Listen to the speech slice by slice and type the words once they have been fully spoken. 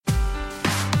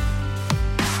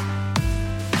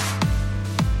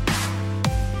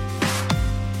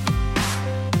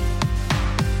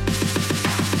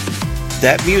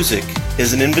That music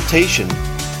is an invitation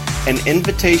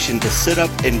to sit up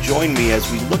and join me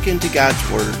as we look into God's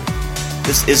Word.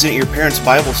 This isn't your parents'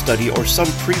 Bible study or some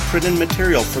pre-printed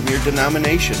material from your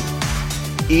denomination.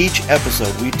 Each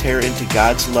episode we tear into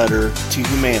God's letter to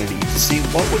humanity to see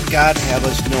what would God have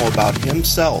us know about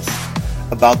Himself,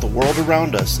 about the world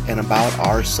around us, and about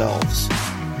ourselves.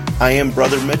 I am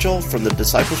Brother Mitchell from the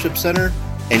Discipleship Center,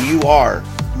 and you are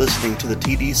listening to the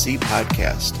TDC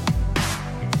Podcast.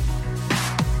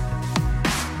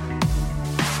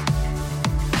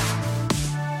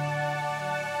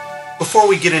 Before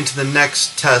we get into the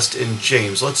next test in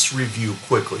James, let's review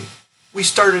quickly. We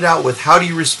started out with how do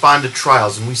you respond to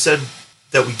trials, and we said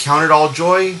that we count it all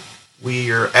joy,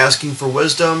 we are asking for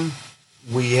wisdom,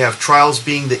 we have trials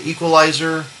being the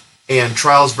equalizer, and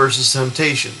trials versus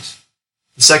temptations.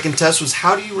 The second test was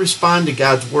how do you respond to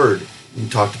God's Word? We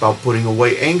talked about putting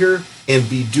away anger and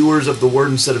be doers of the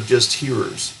Word instead of just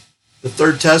hearers. The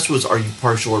third test was are you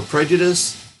partial or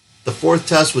prejudiced? The fourth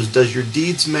test was does your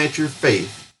deeds match your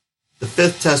faith? The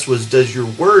fifth test was, does your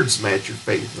words match your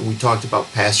faith? And we talked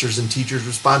about pastors' and teachers'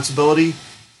 responsibility,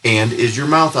 and is your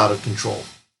mouth out of control?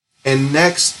 And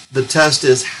next, the test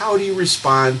is, how do you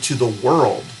respond to the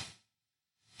world?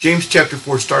 James chapter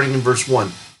 4, starting in verse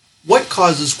 1. What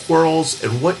causes quarrels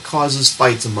and what causes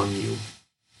fights among you?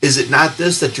 Is it not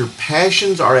this, that your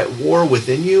passions are at war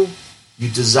within you?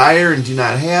 You desire and do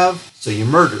not have, so you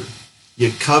murder.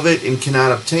 You covet and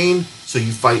cannot obtain, so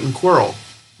you fight and quarrel.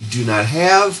 You do not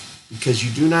have, because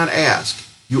you do not ask.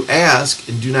 You ask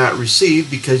and do not receive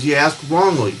because you ask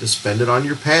wrongly to spend it on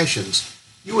your passions.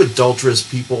 You adulterous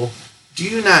people, do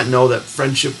you not know that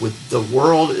friendship with the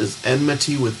world is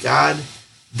enmity with God?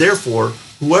 Therefore,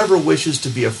 whoever wishes to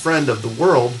be a friend of the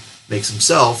world makes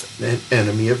himself an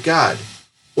enemy of God.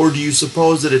 Or do you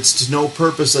suppose that it's to no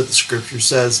purpose that the Scripture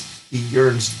says He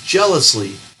yearns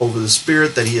jealously over the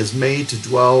Spirit that He has made to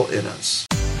dwell in us?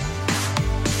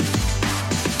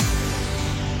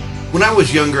 When I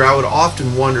was younger, I would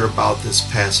often wonder about this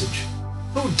passage.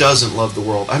 Who doesn't love the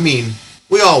world? I mean,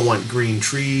 we all want green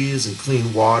trees and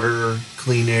clean water,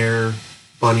 clean air,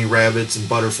 bunny rabbits and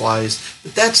butterflies,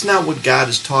 but that's not what God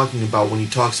is talking about when He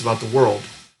talks about the world.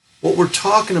 What we're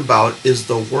talking about is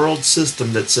the world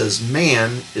system that says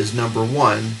man is number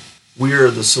one, we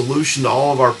are the solution to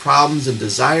all of our problems and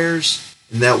desires,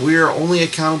 and that we are only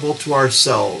accountable to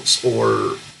ourselves,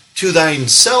 or to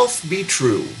thyself be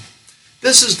true.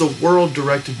 This is the world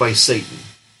directed by Satan.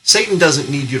 Satan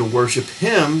doesn't need you to worship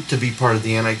him to be part of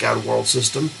the anti-God world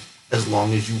system as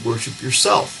long as you worship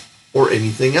yourself or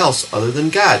anything else other than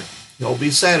God. He'll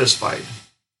be satisfied.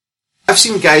 I've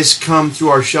seen guys come through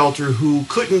our shelter who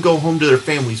couldn't go home to their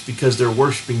families because they're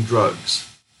worshiping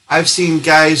drugs. I've seen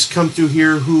guys come through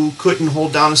here who couldn't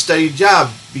hold down a steady job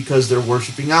because they're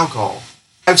worshiping alcohol.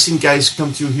 I've seen guys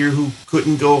come through here who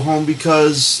couldn't go home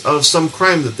because of some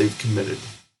crime that they've committed.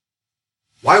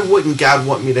 Why wouldn't God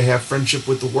want me to have friendship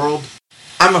with the world?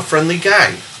 I'm a friendly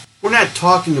guy. We're not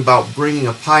talking about bringing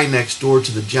a pie next door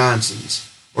to the Johnsons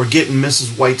or getting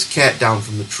Mrs. White's cat down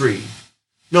from the tree.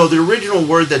 No, the original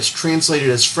word that's translated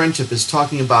as friendship is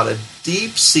talking about a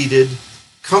deep-seated,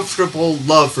 comfortable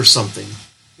love for something.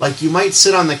 Like you might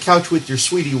sit on the couch with your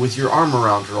sweetie with your arm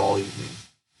around her all evening.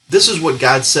 This is what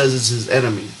God says is His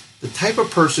enemy. The type of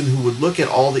person who would look at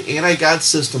all the anti-God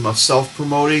system of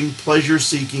self-promoting,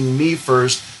 pleasure-seeking, me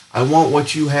first, I want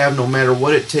what you have no matter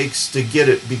what it takes to get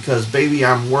it because, baby,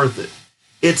 I'm worth it.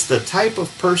 It's the type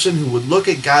of person who would look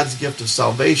at God's gift of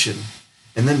salvation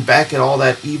and then back at all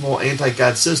that evil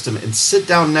anti-God system and sit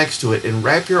down next to it and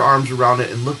wrap your arms around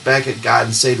it and look back at God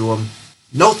and say to Him,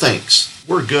 no thanks,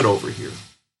 we're good over here.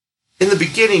 In the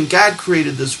beginning, God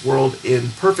created this world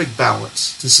in perfect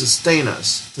balance to sustain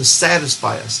us, to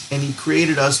satisfy us, and He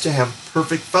created us to have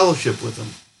perfect fellowship with Him.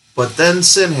 But then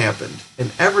sin happened,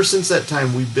 and ever since that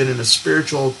time we've been in a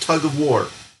spiritual tug of war.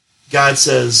 God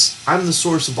says, I'm the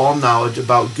source of all knowledge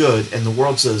about good, and the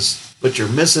world says, but you're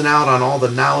missing out on all the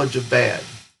knowledge of bad.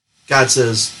 God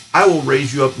says, I will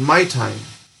raise you up in my time,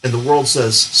 and the world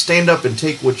says, stand up and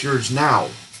take what's yours now.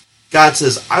 God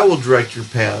says, I will direct your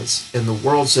paths, and the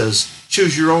world says,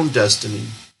 choose your own destiny.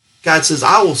 God says,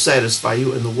 I will satisfy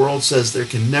you, and the world says, there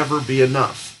can never be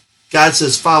enough. God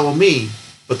says, follow me,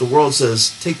 but the world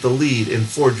says, take the lead and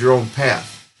forge your own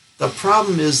path. The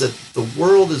problem is that the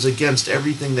world is against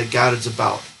everything that God is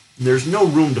about, and there's no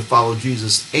room to follow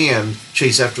Jesus and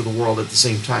chase after the world at the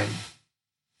same time.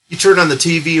 You turn on the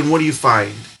TV, and what do you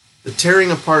find? The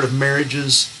tearing apart of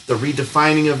marriages, the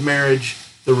redefining of marriage,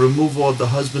 the removal of the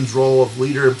husband's role of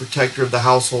leader and protector of the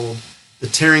household, the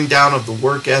tearing down of the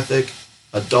work ethic,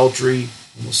 adultery,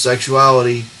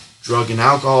 homosexuality, drug and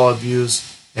alcohol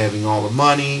abuse, having all the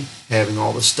money, having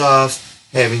all the stuff,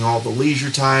 having all the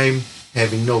leisure time,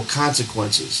 having no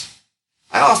consequences.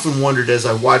 I often wondered as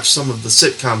I watched some of the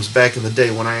sitcoms back in the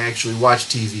day when I actually watched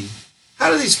TV, how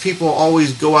do these people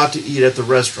always go out to eat at the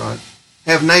restaurant,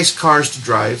 have nice cars to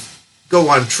drive, go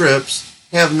on trips,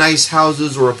 have nice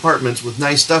houses or apartments with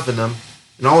nice stuff in them,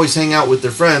 and always hang out with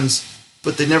their friends,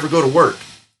 but they never go to work?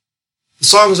 The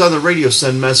songs on the radio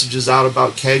send messages out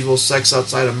about casual sex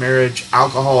outside of marriage,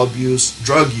 alcohol abuse,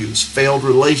 drug use, failed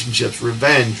relationships,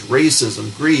 revenge,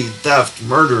 racism, greed, theft,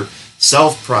 murder,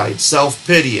 self-pride,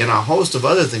 self-pity, and a host of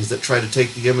other things that try to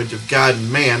take the image of God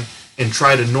and man and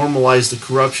try to normalize the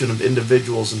corruption of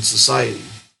individuals in society.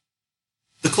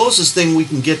 The closest thing we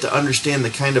can get to understand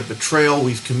the kind of betrayal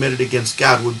we've committed against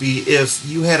God would be if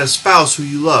you had a spouse who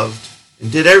you loved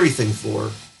and did everything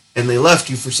for, and they left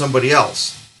you for somebody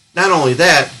else. Not only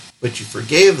that, but you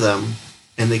forgave them,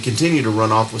 and they continue to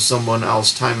run off with someone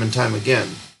else time and time again.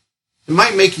 It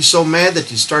might make you so mad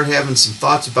that you start having some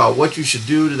thoughts about what you should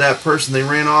do to that person they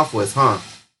ran off with, huh?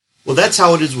 Well, that's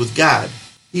how it is with God.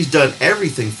 He's done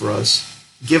everything for us,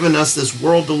 given us this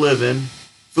world to live in,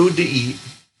 food to eat,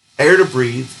 air to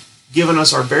breathe, given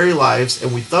us our very lives,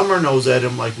 and we thumb our nose at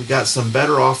him like we got some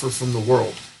better offer from the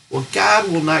world. Well,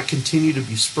 God will not continue to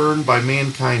be spurned by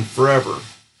mankind forever.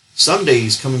 Someday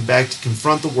he's coming back to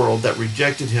confront the world that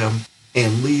rejected him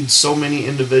and leads so many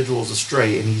individuals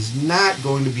astray, and he's not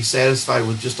going to be satisfied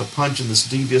with just a punch in this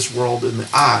devious world in the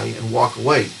eye and walk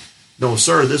away. No,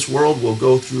 sir, this world will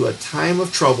go through a time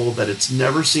of trouble that it's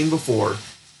never seen before,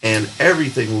 and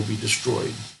everything will be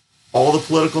destroyed. All the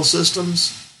political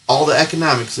systems, all the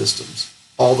economic systems,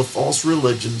 all the false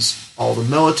religions, all the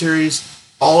militaries,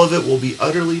 all of it will be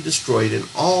utterly destroyed, and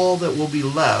all that will be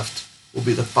left will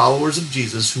be the followers of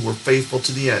Jesus who were faithful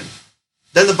to the end.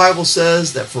 Then the Bible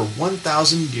says that for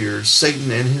 1,000 years, Satan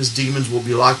and his demons will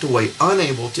be locked away,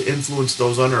 unable to influence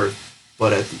those on earth.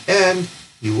 But at the end,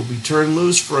 he will be turned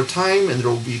loose for a time, and there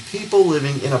will be people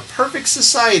living in a perfect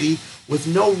society with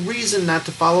no reason not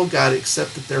to follow God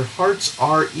except that their hearts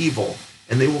are evil.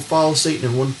 And they will follow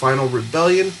Satan in one final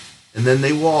rebellion, and then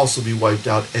they will also be wiped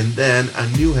out, and then a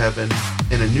new heaven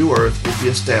and a new earth will be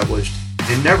established.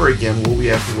 And never again will we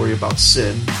have to worry about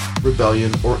sin,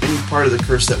 rebellion, or any part of the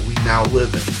curse that we now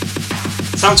live in.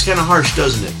 Sounds kind of harsh,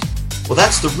 doesn't it? Well,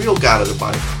 that's the real God of the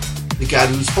Bible. The God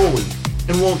who's holy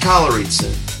and won't tolerate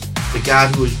sin. The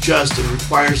God who is just and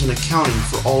requires an accounting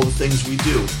for all the things we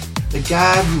do. The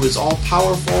God who is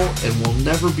all-powerful and will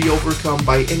never be overcome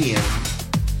by any enemy.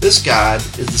 This God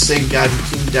is the same God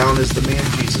who came down as the man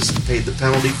Jesus and paid the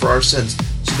penalty for our sins,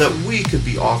 so that we could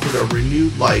be offered a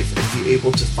renewed life and be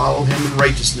able to follow him in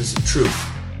righteousness and truth.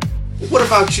 But what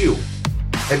about you?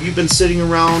 Have you been sitting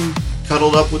around,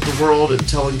 cuddled up with the world and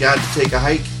telling God to take a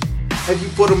hike? Have you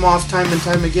put him off time and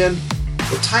time again?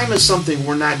 Well, time is something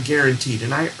we're not guaranteed,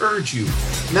 and I urge you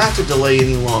not to delay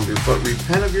any longer, but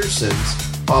repent of your sins,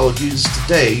 follow Jesus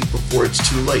today before it's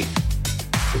too late.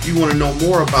 If you want to know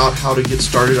more about how to get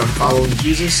started on following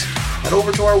Jesus, head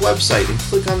over to our website and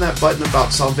click on that button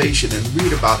about salvation and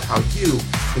read about how you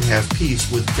can have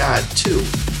peace with God too.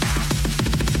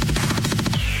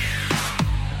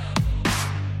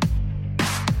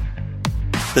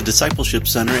 The Discipleship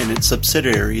Center and its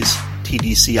subsidiaries,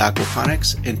 TDC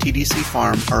Aquaponics and TDC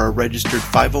Farm, are a registered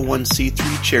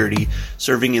 501c3 charity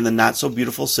serving in the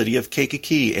not-so-beautiful city of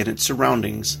Kankakee and its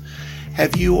surroundings.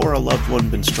 Have you or a loved one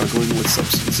been struggling with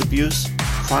substance abuse,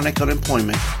 chronic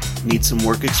unemployment, need some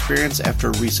work experience after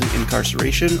a recent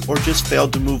incarceration, or just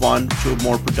failed to move on to a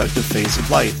more productive phase of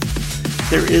life?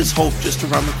 There is hope just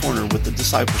around the corner with the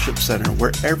Discipleship Center,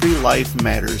 where every life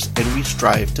matters and we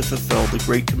strive to fulfill the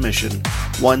Great Commission,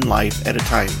 one life at a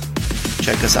time.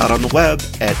 Check us out on the web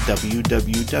at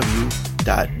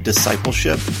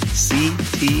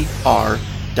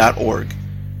www.discipleshipctr.org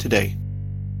today.